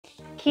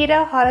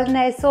Keto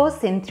Hollandaise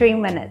sauce in 3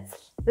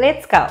 minutes.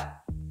 Let's go!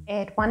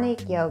 Add 1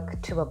 egg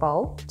yolk to a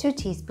bowl, 2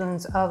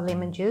 teaspoons of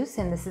lemon juice,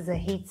 and this is a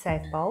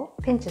heat-safe bowl,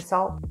 pinch of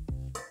salt,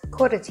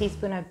 1/4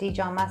 teaspoon of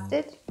Dijon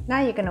mustard.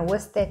 Now you're going to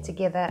whisk that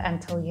together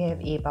until you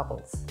have air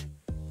bubbles.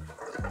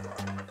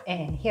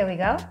 And here we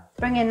go.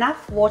 Bring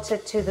enough water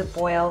to the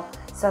boil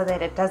so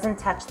that it doesn't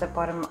touch the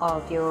bottom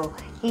of your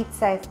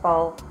heat-safe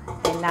bowl.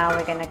 And now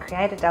we're going to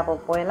create a double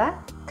boiler.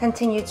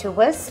 Continue to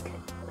whisk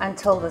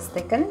until this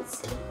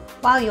thickens.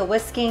 While you're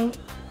whisking,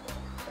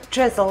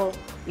 drizzle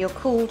your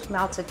cooled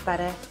melted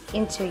butter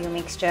into your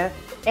mixture.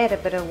 Add a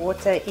bit of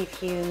water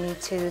if you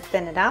need to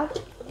thin it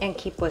out and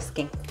keep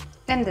whisking.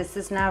 And this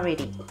is now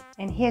ready.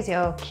 And here's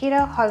your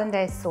Keto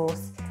Hollandaise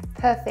sauce,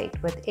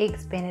 perfect with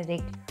Eggs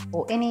Benedict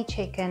or any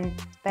chicken,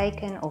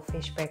 bacon or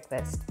fish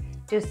breakfast.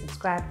 Do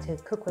subscribe to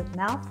Cook with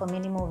Mel for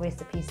many more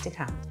recipes to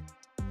come.